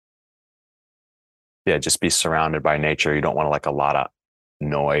 just be surrounded by nature. You don't want like a lot of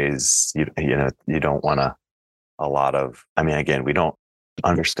noise. You don't want a lot of, again, we don't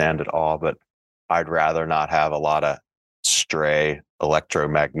understand it all, but I'd rather not have a lot of stray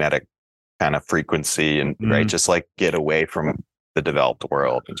electromagnetic kind of frequency and right, just like get away from the developed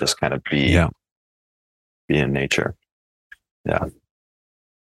world and just kind of be in nature. Yeah.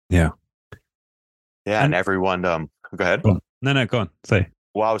 And everyone, go ahead. No, go on. Say.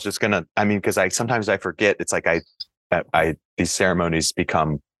 Well, I was just gonna, because sometimes I forget. It's like these ceremonies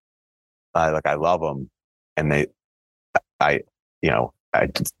become, like I love them, and I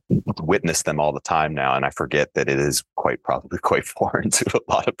just witness them all the time now, and I forget that it is probably quite foreign to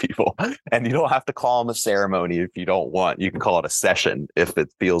a lot of people. And you don't have to call them a ceremony if you don't want. You can call it a session if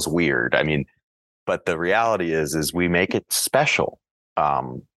it feels weird. But the reality is we make it special.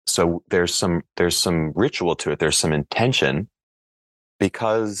 So there's some ritual to it. There's some intention,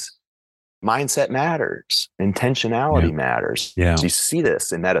 because mindset matters. Intentionality matters. Yeah. So you see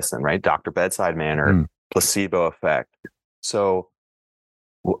this in medicine, right? Dr. Bedside Manner, placebo effect. So,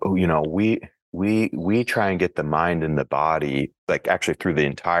 we try and get the mind and the body, like actually through the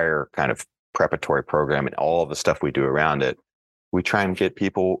entire kind of preparatory program and all of the stuff we do around it, we try and get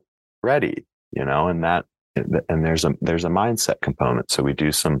people ready, and there's a mindset component. So we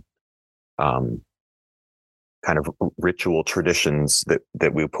do some kind of ritual traditions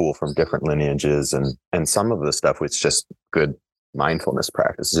that we pull from different lineages, and some of the stuff, it's just good mindfulness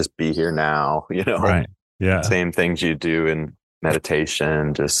practice. Just be here now, Right. Yeah. Same things you do in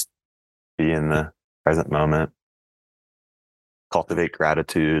meditation, just be in the present moment, cultivate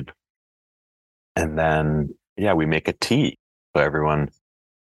gratitude. And then, we make a tea. So everyone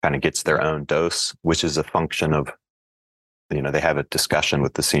kind of gets their own dose, which is a function of, they have a discussion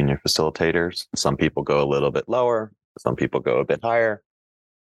with the senior facilitators. Some people go a little bit lower, some people go a bit higher.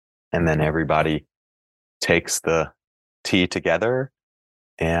 And then everybody takes the tea together.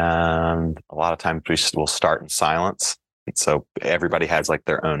 And a lot of times we'll start in silence. And so everybody has like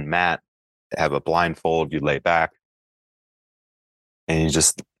their own mat, they have a blindfold, you lay back, and you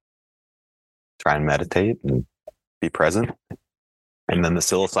just try and meditate and be present. And then the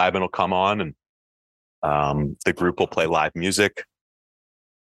psilocybin will come on, and the group will play live music.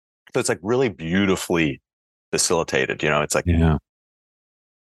 So it's like really beautifully facilitated. It's like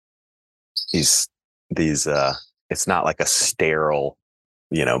these it's not like a sterile,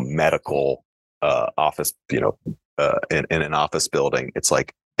 medical office, in an office building. It's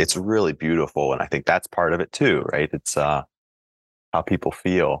like, it's really beautiful. And I think that's part of it too, right? It's how people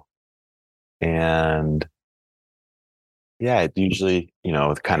feel. And it usually,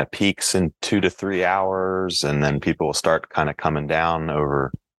 it kind of peaks in 2 to 3 hours, and then people will start kind of coming down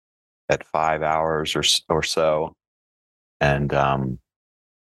over at 5 hours or so. And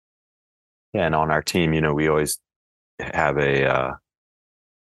and on our team, we always have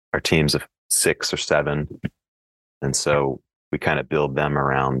our teams of 6 or 7, and so we kind of build them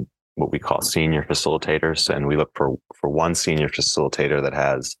around what we call senior facilitators, and we look for one senior facilitator that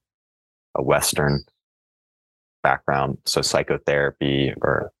has a Western background, so psychotherapy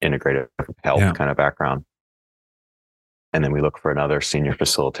or integrative health kind of background. And then we look for another senior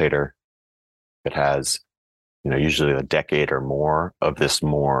facilitator that has, usually a decade or more of this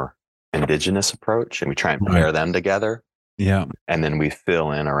more indigenous approach, and we try and pair them together. Yeah. And then we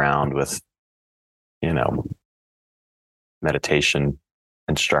fill in around with, meditation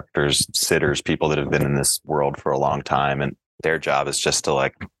instructors, sitters, people that have been in this world for a long time, and their job is just to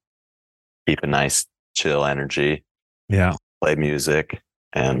like keep a nice chill energy, play music,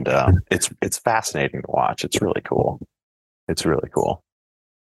 and it's fascinating to watch. It's really cool.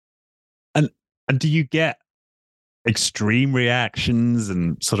 And do you get extreme reactions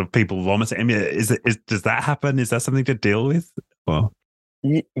and sort of people vomiting? Does that happen? Is that something to deal with? Well,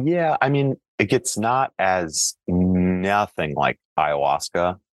 it gets not as nothing like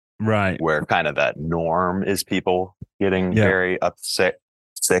ayahuasca, Right. where kind of that norm is people getting Yeah. very upset,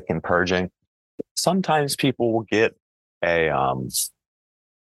 sick and purging. Sometimes people will get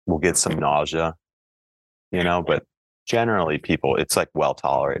some nausea, but generally people, it's like well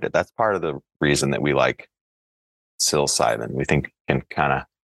tolerated. That's part of the reason that we like psilocybin. We think can kind of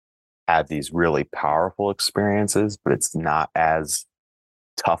have these really powerful experiences, but it's not as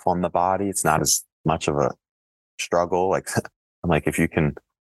tough on the body. It's not as much of a struggle. Like I'm like, if you can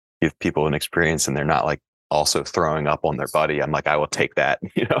give people an experience and they're not like also throwing up on their buddy, I'm like, I will take that.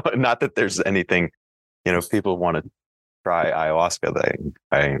 Not that there's anything, if people want to try ayahuasca,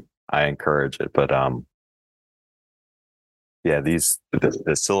 I encourage it. But yeah, the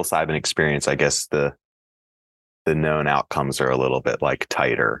psilocybin experience, I guess the known outcomes are a little bit like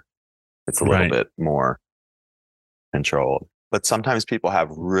tighter. It's a little bit more controlled. But sometimes people have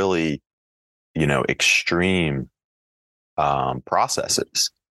really, extreme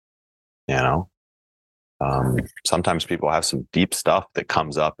processes. Sometimes people have some deep stuff that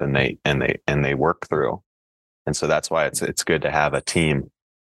comes up and they work through. And so that's why it's good to have a team.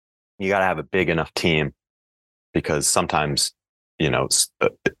 You got to have a big enough team, because sometimes,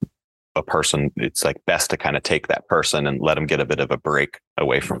 a person, it's like best to kind of take that person and let them get a bit of a break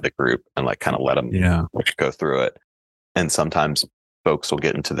away from the group and like kind of let them go through it. And sometimes folks will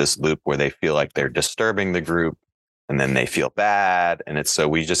get into this loop where they feel like they're disturbing the group, and then they feel bad. And so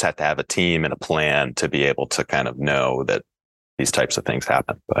we just have to have a team and a plan to be able to kind of know that these types of things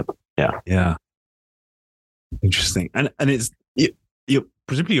happen. But yeah, interesting. And it's you're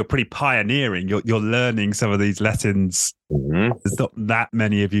presumably you're pretty pioneering. You're learning some of these lessons. Mm-hmm. There's not that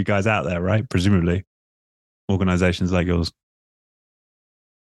many of you guys out there, right? Presumably, organizations like yours.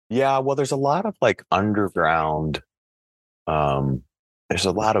 Yeah, well, there's a lot of like underground. There's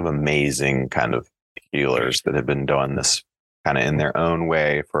a lot of amazing kind of healers that have been doing this kind of in their own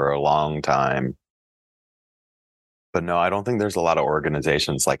way for a long time. But no, I don't think there's a lot of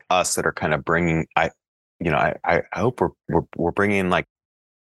organizations like us that are kind of bringing. I hope we're bringing like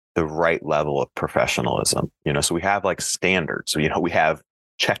the right level of professionalism. So we have like standards. So we have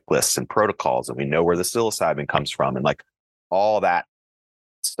checklists and protocols, and we know where the psilocybin comes from, and like all that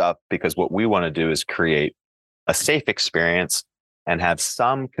stuff. Because what we want to do is create a safe experience and have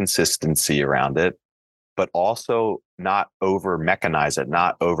some consistency around it, but also not over mechanize it,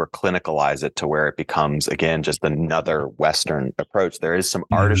 not over clinicalize it to where it becomes, again, just another Western approach. There is some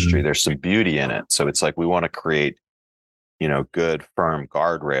artistry, there's some beauty in it. So it's like we want to create, good, firm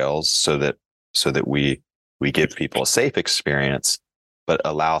guardrails so that we give people a safe experience, but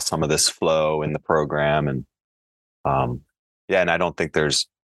allow some of this flow in the program. And and I don't think there's,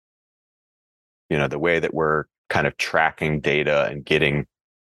 the way that we're kind of tracking data and getting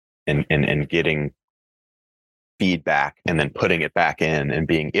and getting feedback and then putting it back in and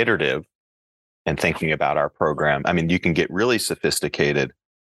being iterative and thinking about our program. I mean, you can get really sophisticated.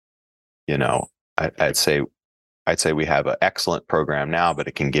 I'd say we have an excellent program now, but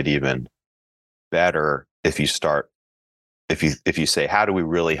it can get even better if you say, how do we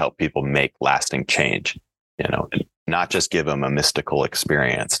really help people make lasting change? And not just give them a mystical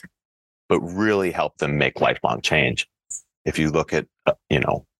experience, but really help them make lifelong change. If you look at,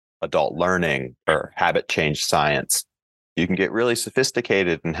 adult learning or habit change science, you can get really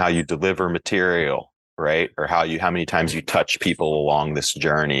sophisticated in how you deliver material, right? Or how many times you touch people along this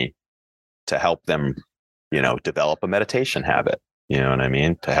journey to help them, develop a meditation habit, you know what I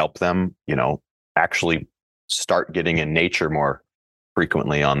mean? To help them, actually start getting in nature more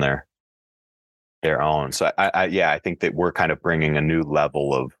frequently on their own. So I think that we're kind of bringing a new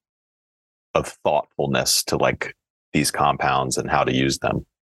level of thoughtfulness to like these compounds and how to use them.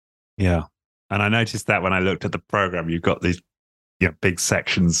 Yeah. And I noticed that when I looked at the program, you've got these big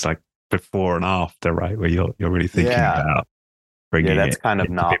sections like before and after, right? Where you're really thinking about bringing that's it kind of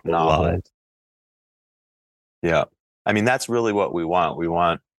novel. lives. Yeah. I mean, that's really what we want. We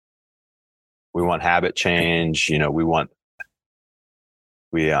want habit change.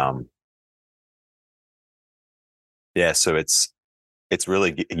 So it's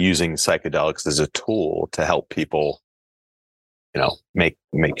really using psychedelics as a tool to help people, make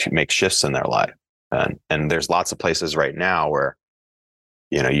shifts in their life. And there's lots of places right now where,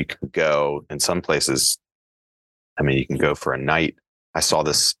 you can go in some places. I mean, you can go for a night.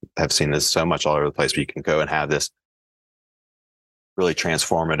 I've seen this so much all over the place, but you can go and have this really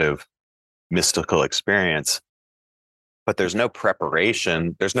transformative mystical experience, but there's no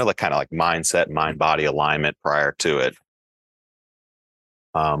preparation. There's no kind of like mindset, mind body alignment prior to it.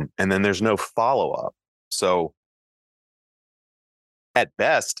 And then there's no follow-up. So at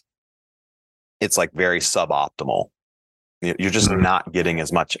best, it's like very suboptimal. You're just not getting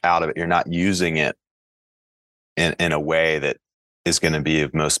as much out of it. You're not using it in a way that is going to be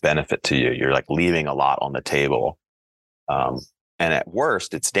of most benefit to you. You're like leaving a lot on the table. And at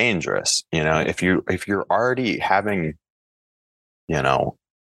worst, it's dangerous. If you're already having,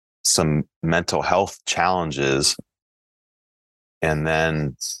 some mental health challenges, and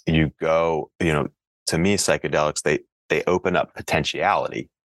then you go, to me, psychedelics, they open up potentiality,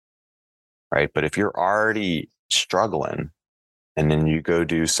 right? But if you're already struggling and then you go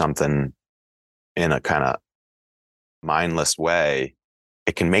do something in a kind of mindless way,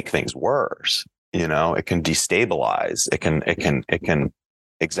 it can make things worse. It can destabilize. It can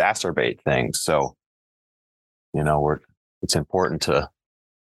exacerbate things. So, it's important to,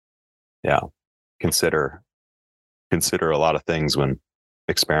 consider a lot of things when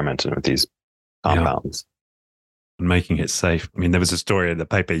experimenting with these compounds. And making it safe. I mean, there was a story in the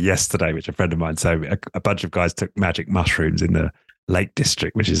paper yesterday, which a friend of mine said a bunch of guys took magic mushrooms in the Lake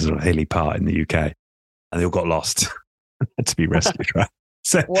District, which is a hilly part in the UK, and they all got lost to be rescued, right?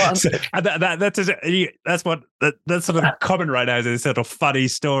 That's sort of common right now. Is these sort of funny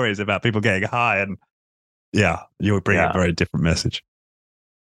stories about people getting high, and you would bring a very different message.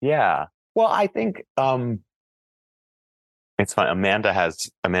 Yeah. Well, I think it's fun.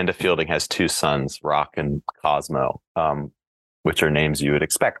 Amanda Fielding has two sons, Rock and Cosmo, which are names you would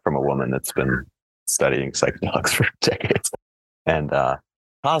expect from a woman that's been studying psychedelics for decades. And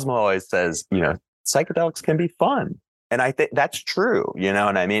Cosmo always says, psychedelics can be fun. And I think that's true, and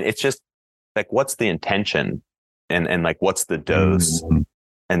I mean, it's just like, what's the intention and like, what's the dose? Mm-hmm.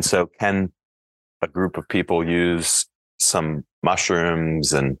 And so can a group of people use some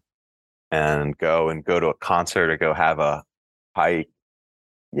mushrooms and go to a concert or go have a hike?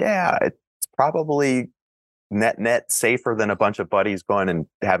 Yeah, it's probably net safer than a bunch of buddies going and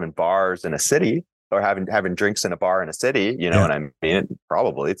having bars in a city or having drinks in a bar in a city. What I mean?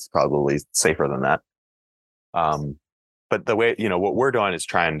 It's probably safer than that. But the way, what we're doing is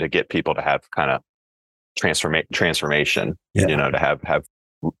trying to get people to have kind of transformation, to have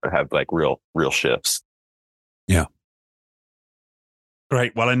like real shifts. Yeah.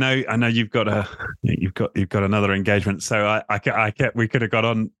 Great. Well, I know you've got another engagement, so we could have got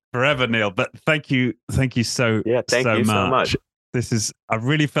on forever, Neil. But thank you so much. I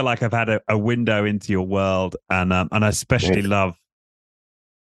really feel like I've had a window into your world, and I especially love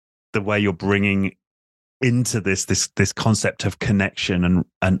the way you're bringing into this concept of connection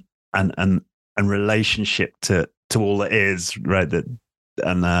and relationship to all that is, right?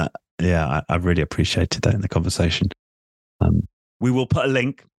 I really appreciated that in the conversation. We will put a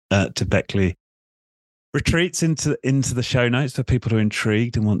link to Beckley Retreats into the show notes for people who are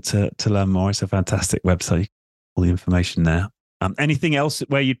intrigued and want to learn more. It's a fantastic website. All the information there. Anything else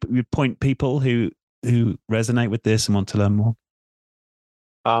where you'd point people who resonate with this and want to learn more?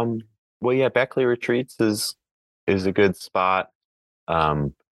 Well, yeah, Beckley Retreats is a good spot.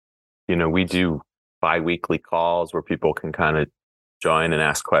 We do bi-weekly calls where people can kind of join and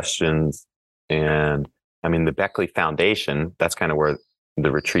ask questions. And I mean, the Beckley Foundation, that's kind of where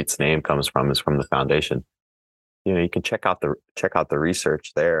the retreat's name comes from, is from the foundation. You can check out the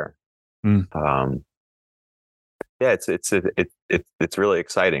research there. It's really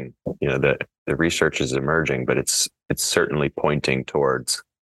exciting. The research is emerging, but it's certainly pointing towards,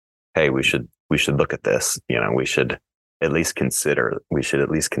 hey, we should look at this. We should at least consider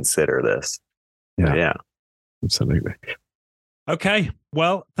this. Yeah. Absolutely. Okay.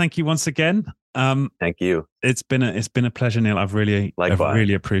 Well, thank you once again. Thank you. It's been a pleasure, Neil. I've really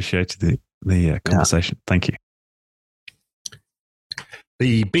appreciated the conversation. Yeah. Thank you.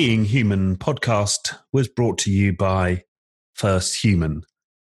 The Being Human podcast was brought to you by First Human.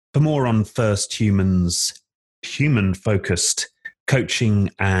 For more on First Human's human-focused coaching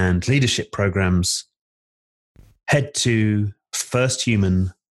and leadership programs, head to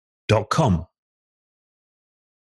firsthuman.com.